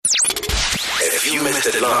missed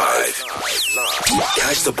it live.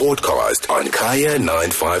 Catch the podcast on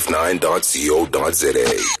kaya959.co.za.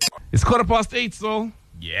 It's 8:15, so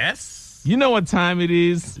Yes. you know what time it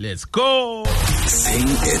is. Let's go. Sing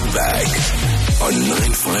it back on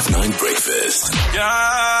 959 Breakfast.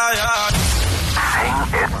 Yeah. Sing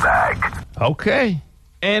it back. Okay.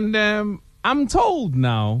 And I'm told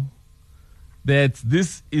now that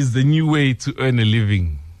this is the new way to earn a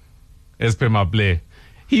living, as per my play.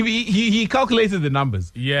 He calculated the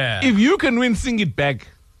numbers. Yeah. If you can win Sing It Back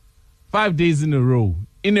 5 days in a row,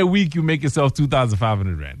 in a week you make yourself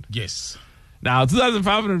 2,500 Rand. Yes. Now,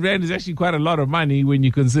 2,500 Rand is actually quite a lot of money when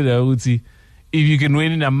you consider, Uti, if you can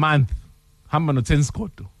win in a month, how many 10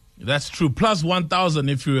 scored? That's true. Plus 1,000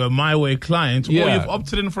 if you're a My Way client or Yeah. you've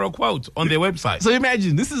opted in for a quote on their website. So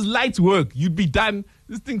imagine, this is light work. You'd be done.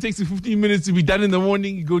 This thing takes you 15 minutes to be done in the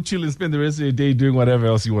morning. You go chill and spend the rest of your day doing whatever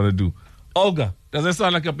else you want to do. Olga, does that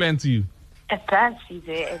sound like a plan to you? It does, CJ.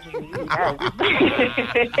 It really does.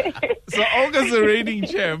 So Olga's the reigning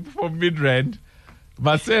champ from Midrand.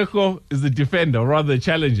 Maseko is the defender, or rather the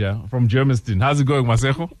challenger from Germiston. How's it going,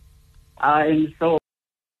 Maseko? I'm so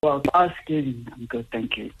well asking. I'm good,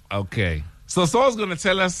 thank you. Okay. So Saul's going to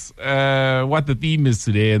tell us what the theme is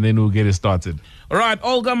today, and then we'll get it started. All right,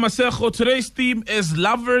 Olga Maseko, today's theme is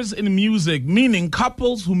lovers in music, meaning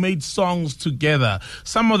couples who made songs together.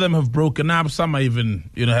 Some of them have broken up, some are even,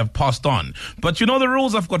 have passed on. But you know the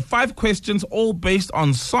rules. I've got 5 questions, all based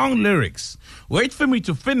on song lyrics. Wait for me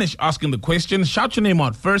to finish asking the question. Shout your name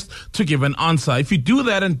out first to give an answer. If you do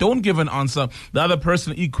that and don't give an answer, the other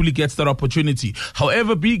person equally gets that opportunity.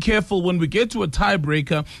 However, be careful when we get to a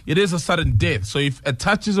tiebreaker. It is a sudden death. So if a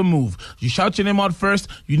touch is a move, you shout your name out first,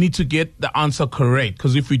 you need to get the answer correct.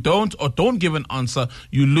 Because if you don't or don't give an answer,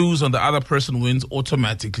 you lose and the other person wins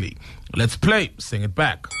automatically. Let's play. Sing it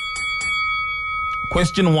back.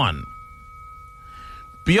 Question 1.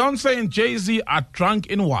 Beyonce and Jay-Z are drunk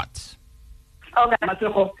in what? Okay,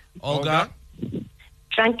 Maseko. Olga?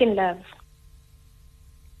 Drunk in love.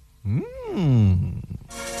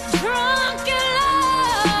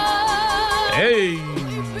 Hey.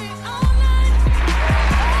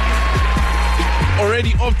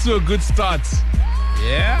 Already off to a good start.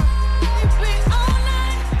 Yeah.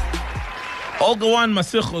 Olga 1,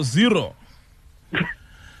 Maseko 0.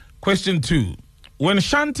 Question 2. When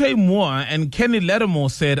Shante Moore and Kenny Lattimore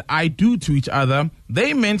said "I do" to each other,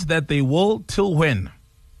 they meant that they will till when?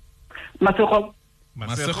 Maseko,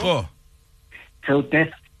 Maseko. till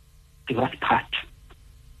death do us part.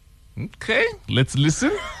 Okay, let's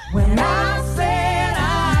listen. When I said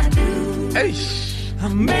I do, Hey. I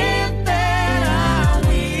meant that I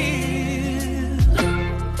will.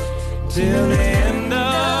 Till the end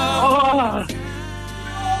of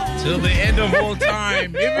Till the end of all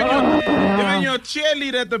time. Even your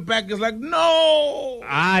cheerleader at the back is like, no.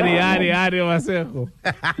 Ari, Maseko.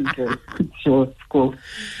 Okay, sure, cool.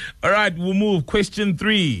 All right, we'll move. Question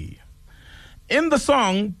 3. In the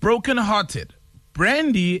song Broken Hearted,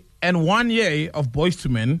 Brandy and Wanye of Boyz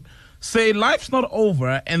II Men say life's not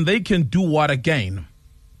over and they can do what again?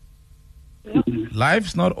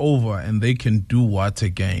 Life's not over and they can do what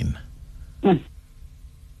again?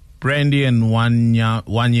 Brandy and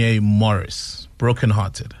Wanye Morris, Broken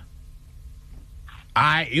Hearted.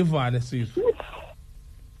 Let's see.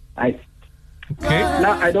 Okay. Okay.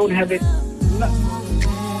 No, I don't have it. No.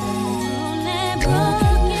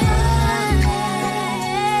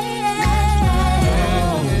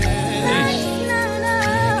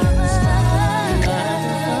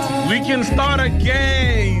 We can start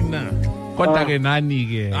again. Kota ke nani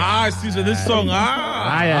ke? See, so this song,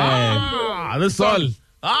 this song.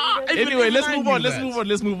 Anyway, let's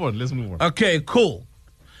move on. Okay, cool.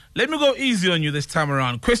 Let me go easy on you this time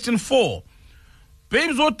around. Question 4.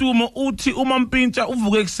 Babes, what do uthi uma mpintsha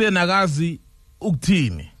uvuke ekuseni akazi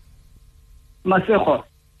ukuthini? Maseko.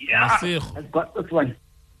 Yeah, Maseko. I've got this one.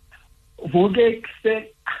 Vuke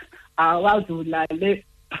kuse awazulale.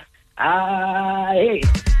 Hey.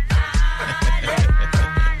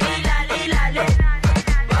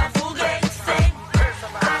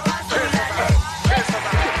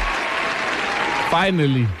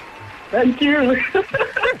 Finally. Thank you.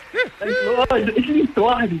 Thank Lord. At least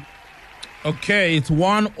one. Okay, it's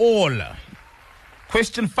 1-1.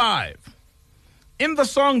 Question 5. In the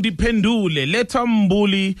song Diphendule, Letta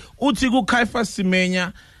Mbuli uthi kuKaifa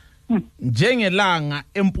Semenya njengelanga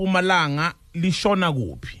empumalanga lishona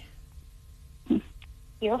kuphi?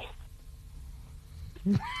 Yo.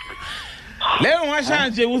 Leyo ngasha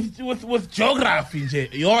nje with geography nje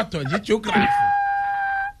yodwa nje geography.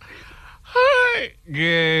 Hi.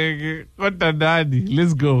 What the daddy?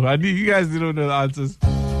 Let's go. I need you guys don't know the answers.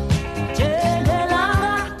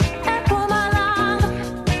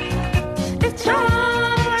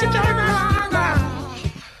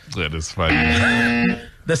 That is funny.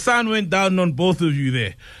 The sun went down on both of you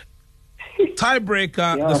there.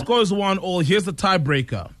 Tiebreaker. Yeah. The score is 1-1. Here's the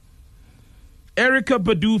tiebreaker. Erykah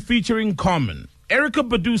Badu featuring Common. Erykah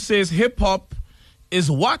Badu says hip hop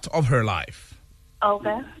is what of her life?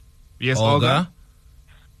 Olga. Yes, Olga.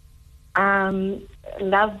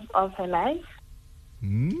 Love of her life.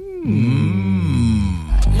 Love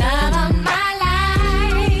of my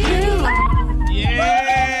life.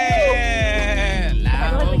 Yeah.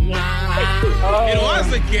 Love of my life. It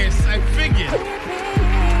was a guess. I figured.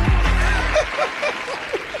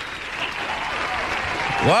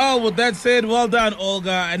 Well, with that said, well done,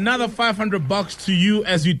 Olga. Another $500 to you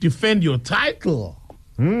as you defend your title.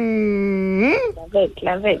 Love it,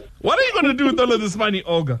 love it. What are you going to do with all of this money,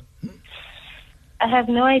 Olga? I have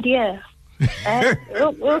no idea.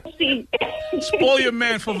 We'll see. Spoil your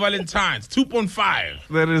man for Valentine's. 2.5.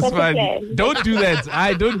 That is That's funny. okay. Don't do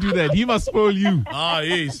that. Don't do that. He must spoil you. Ah,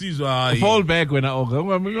 yeah, see, Fall back when I Olga.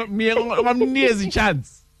 I'm near the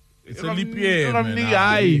chance. it's a leap year,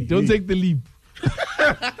 man. Don't take the leap.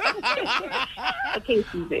 Okay,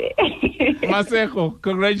 Caesar. Maseko,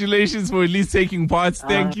 congratulations for at least taking part.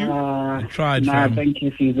 Thank you. Tried, fam. Thank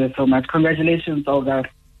you, Caesar, so much. Congratulations, Olga.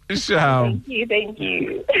 Ciao. Thank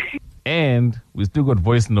you. And we still got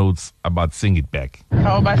voice notes about Sing It Back.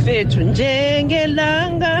 Awubafethu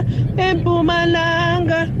njengelanga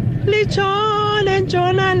empumalanga lichole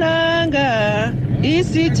ntshonalanga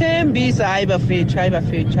isithembisa hayi bafethu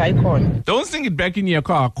ayikhona. Don't sing it back in your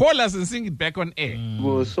car. Call us and sing it back on air.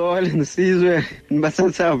 Bosole nisizwe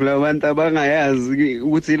nibasathabula abantu abangayazi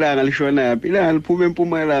ukuthi ilanga lishonaphi. Ilanga liphuma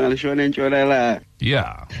empumalanga lishona entshonalanga.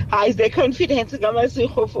 Yeah. How's the confidence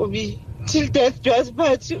kaMasiko for me? Till death do us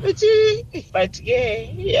part. But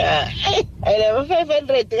yeah. I never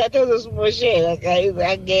 500 ngathi uzosimoshela guys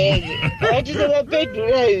angeke. Wathi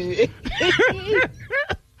sebaphendula.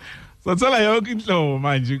 So tell her yonke inhlobo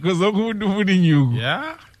manje because umuntu ufuna inyuku.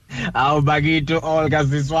 Yeah? Awu bakithi Olga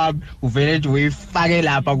siswami uvele nje uyifake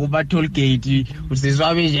lapha kuma toll gate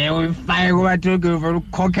usiswami nje uyifake kuma toll gate uvele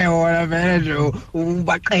ukhokhe wona vele nje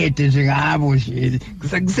ubaqede nje ngabo nje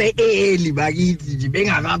kusakuse early bakithi nje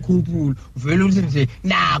bengakakhuphula uvele uthi nje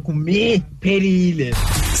nakho me phelile.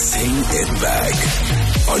 Sing It Back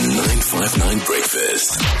on 959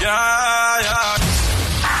 Breakfast. Yeah.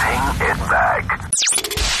 Sing It Back.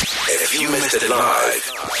 If you missed it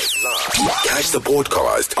live, catch the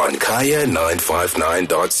podcast on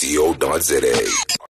kaya959.co.za.